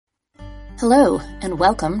Hello, and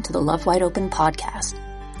welcome to the Love Wide Open podcast.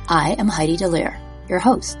 I am Heidi Dallaire, your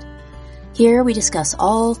host. Here we discuss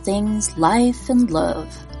all things life and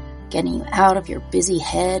love, getting you out of your busy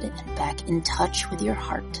head and back in touch with your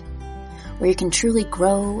heart, where you can truly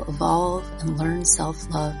grow, evolve, and learn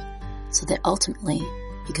self-love so that ultimately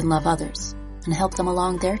you can love others and help them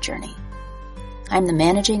along their journey. I'm the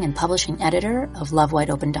managing and publishing editor of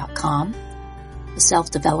LoveWideOpen.com, the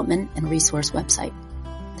self-development and resource website,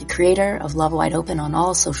 the creator of Love Wide Open on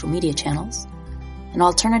all social media channels, an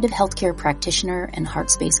alternative healthcare practitioner and heart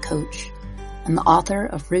space coach, and the author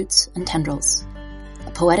of Roots and Tendrils, a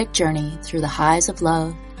poetic journey through the highs of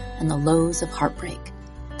love and the lows of heartbreak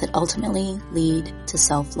that ultimately lead to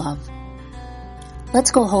self-love. Let's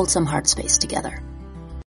go hold some heart space together.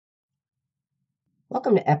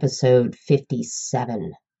 Welcome to episode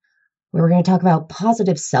 57, where we're going to talk about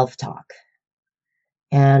positive self-talk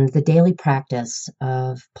and the daily practice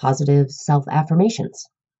of positive self-affirmations.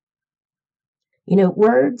 You know,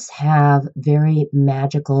 words have very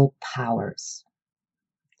magical powers.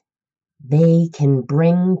 They can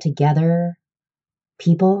bring together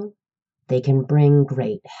people. They can bring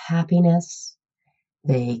great happiness.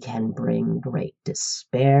 They can bring great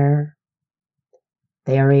despair.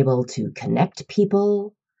 They are able to connect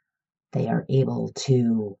people. They are able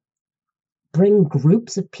to bring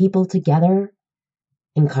groups of people together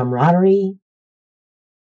in camaraderie.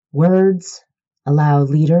 Words allow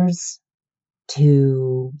leaders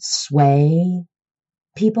to sway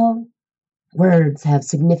people. Words have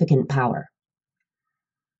significant power.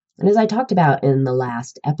 And as I talked about in the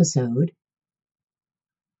last episode,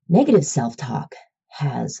 negative self-talk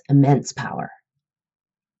has immense power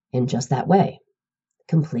in just that way,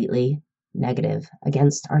 completely negative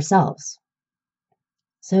against ourselves.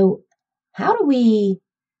 So how do we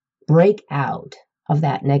break out of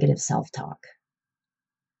that negative self-talk?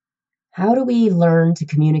 How do we learn to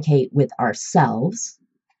communicate with ourselves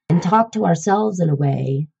and talk to ourselves in a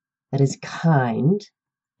way that is kind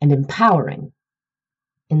and empowering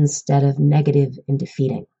instead of negative and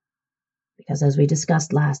defeating? Because as we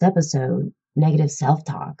discussed last episode, negative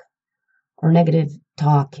self-talk or negative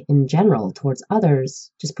talk in general towards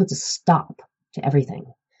others just puts a stop to everything.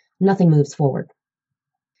 Nothing moves forward.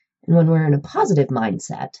 And when we're in a positive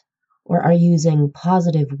mindset, or are using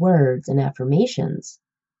positive words and affirmations,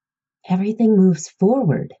 everything moves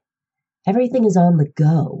forward. Everything is on the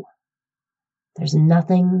go. There's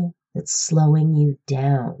nothing that's slowing you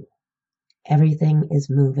down. Everything is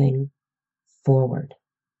moving forward.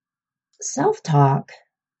 Self-talk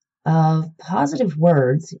of positive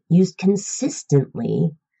words used consistently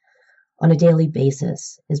on a daily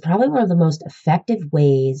basis is probably one of the most effective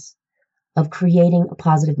ways of creating a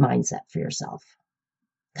positive mindset for yourself.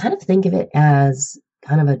 Kind of think of it as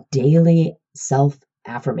kind of a daily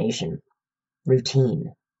self-affirmation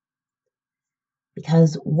routine.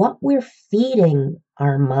 Because what we're feeding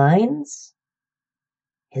our minds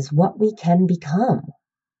is what we can become.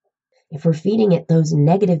 If we're feeding it those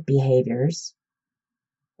negative behaviors,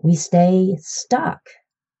 we stay stuck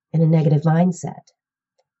in a negative mindset.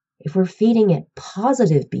 If we're feeding it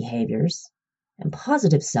positive behaviors and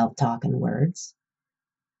positive self-talk and words,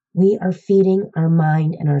 we are feeding our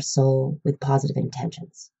mind and our soul with positive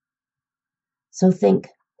intentions. So think,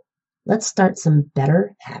 let's start some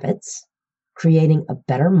better habits, creating a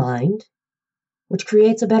better mind, which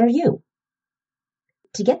creates a better you.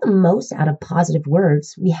 To get the most out of positive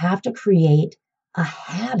words, we have to create a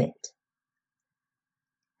habit.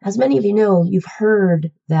 As many of you know, you've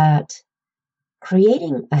heard that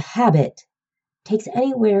creating a habit takes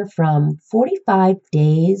anywhere from 45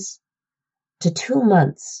 days to 2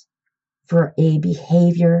 months for a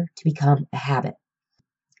behavior to become a habit.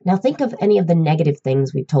 Now think of any of the negative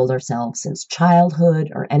things we've told ourselves since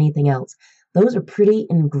childhood or anything else. Those are pretty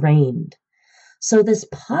ingrained. So this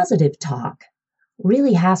positive talk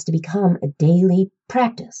really has to become a daily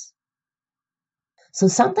practice. So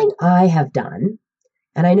something I have done,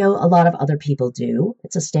 and I know a lot of other people do,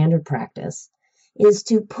 it's a standard practice, is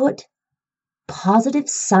to put positive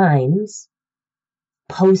signs,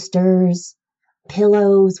 posters,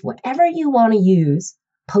 pillows, whatever you want to use,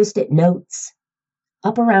 post-it notes,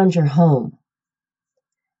 up around your home,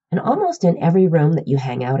 and almost in every room that you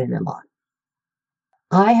hang out in a lot.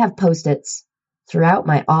 I have post-its throughout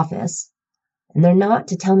my office, and they're not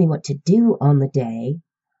to tell me what to do on the day.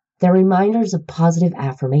 They're reminders of positive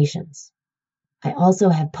affirmations. I also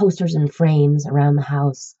have posters and frames around the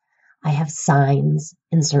house. I have signs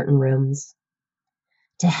in certain rooms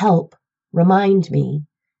to help remind me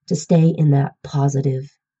to stay in that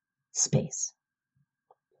positive space.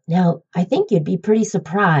 Now, I think you'd be pretty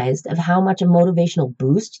surprised of how much a motivational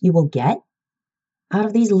boost you will get out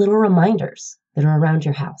of these little reminders that are around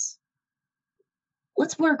your house.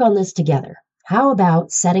 Let's work on this together. How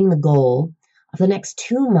about setting the goal of the next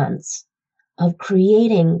 2 months of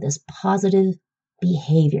creating this positive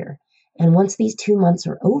behavior? And once these 2 months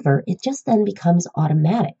are over, it just then becomes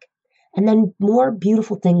automatic. And then more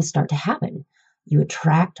beautiful things start to happen. You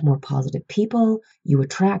attract more positive people. You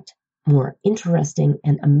attract more interesting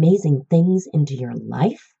and amazing things into your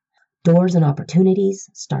life. Doors and opportunities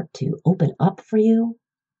start to open up for you.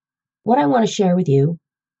 What I want to share with you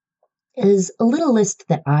is a little list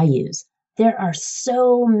that I use. There are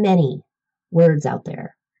so many words out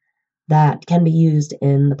there that can be used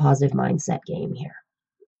in the positive mindset game here.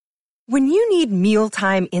 When you need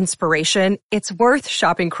mealtime inspiration, it's worth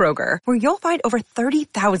shopping Kroger, where you'll find over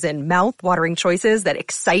 30,000 mouth-watering choices that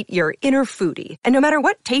excite your inner foodie. And no matter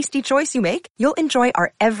what tasty choice you make, you'll enjoy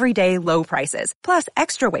our everyday low prices, plus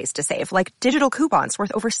extra ways to save, like digital coupons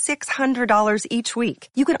worth over $600 each week.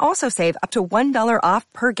 You can also save up to $1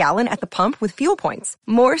 off per gallon at the pump with fuel points.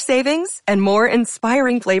 More savings and more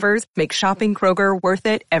inspiring flavors make shopping Kroger worth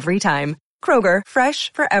it every time. Kroger,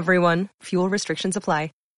 fresh for everyone. Fuel restrictions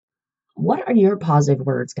apply. What are your positive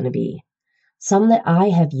words going to be? Some that I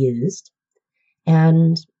have used,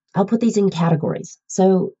 and I'll put these in categories.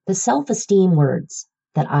 So the self-esteem words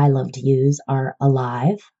that I love to use are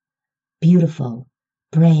alive, beautiful,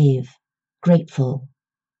 brave, grateful,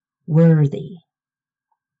 worthy.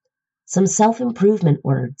 Some self-improvement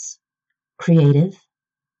words: creative,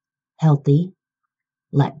 healthy,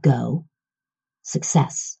 let go,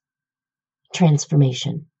 success,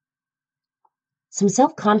 transformation. Some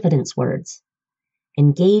self-confidence words: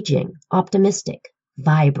 engaging, optimistic,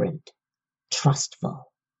 vibrant,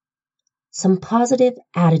 trustful. Some positive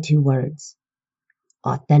attitude words: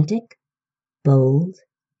 authentic, bold,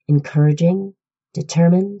 encouraging,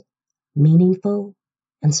 determined, meaningful,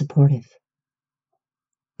 and supportive.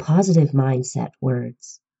 Positive mindset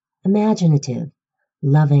words: imaginative,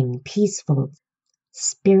 loving, peaceful,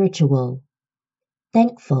 spiritual,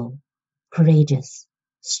 thankful, courageous,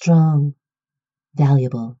 strong,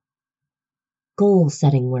 valuable.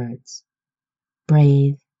 Goal-setting words: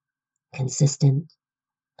 brave, consistent,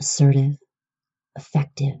 assertive,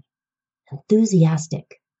 effective,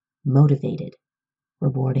 enthusiastic, motivated,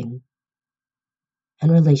 rewarding.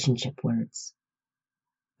 And relationship words: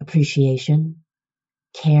 appreciation,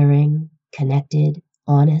 caring, connected,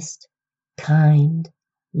 honest, kind,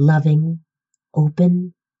 loving,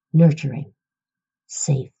 open, nurturing,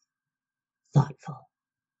 safe, thoughtful.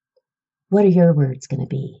 What are your words going to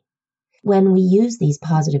be? When we use these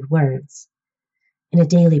positive words in a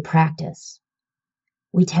daily practice,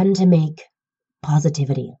 we tend to make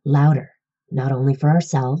positivity louder, not only for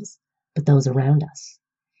ourselves, but those around us.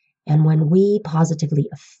 And when we positively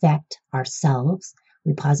affect ourselves,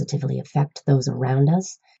 we positively affect those around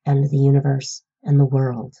us and the universe and the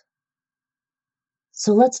world.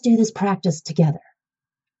 So let's do this practice together.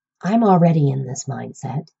 I'm already in this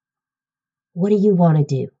mindset. What do you want to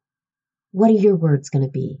do? What are your words going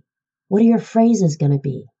to be? What are your phrases going to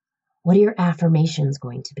be? What are your affirmations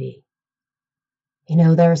going to be? You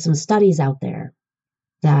know, there are some studies out there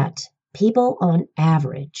that people on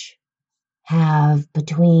average have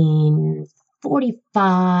between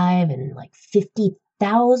 45 and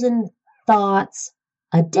 50,000 thoughts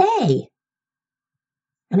a day.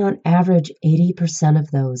 And on average, 80% of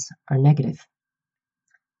those are negative.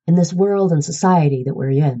 In this world and society that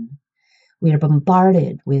we're in, we are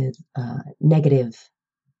bombarded with negative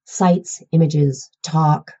sights, images,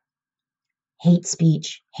 talk, hate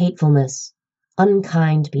speech, hatefulness,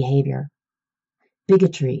 unkind behavior,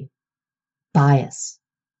 bigotry, bias,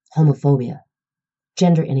 homophobia,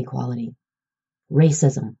 gender inequality,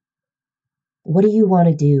 racism. What do you want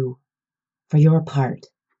to do for your part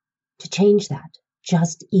to change that,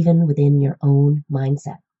 just even within your own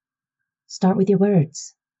mindset? Start with your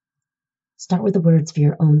words. Start with the words for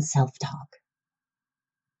your own self-talk.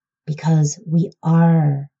 Because we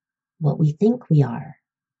are what we think we are.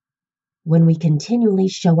 When we continually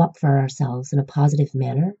show up for ourselves in a positive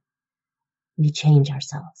manner, we change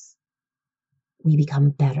ourselves. We become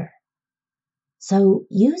better. So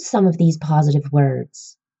use some of these positive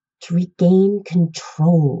words to regain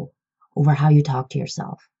control over how you talk to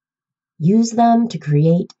yourself. Use them to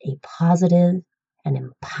create a positive and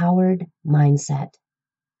empowered mindset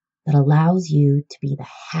that allows you to be the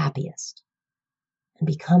happiest and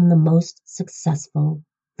become the most successful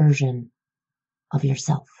version of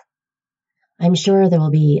yourself. I'm sure there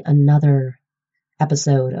will be another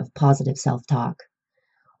episode of positive self-talk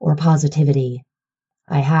or positivity.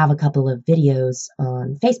 I have a couple of videos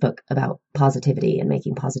on Facebook about positivity and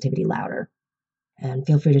making positivity louder, and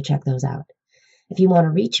feel free to check those out. If you want to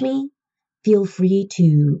reach me, feel free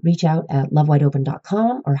to reach out at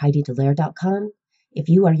lovewideopen.com or HeidiDallaire.com. If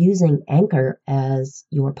you are using Anchor as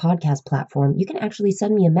your podcast platform, you can actually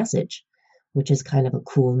send me a message, which is kind of a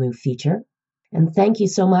cool new feature. And thank you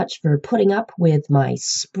so much for putting up with my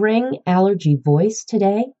spring allergy voice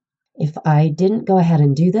today. If I didn't go ahead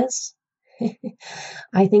and do this,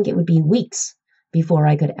 I think it would be weeks before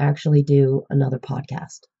I could actually do another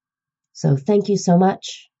podcast. So thank you so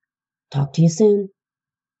much. Talk to you soon.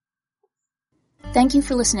 Thank you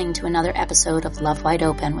for listening to another episode of Love Wide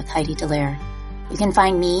Open with Heidi Dallaire. You can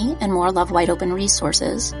find me and more Love Wide Open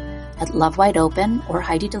resources at Love Wide Open or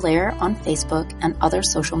Heidi Dallaire on Facebook and other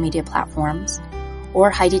social media platforms,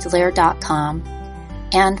 or HeidiDallaire.com,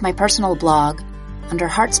 and my personal blog under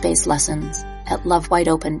Heartspace Lessons at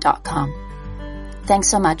lovewideopen.com. Thanks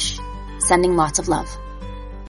so much. Sending lots of love.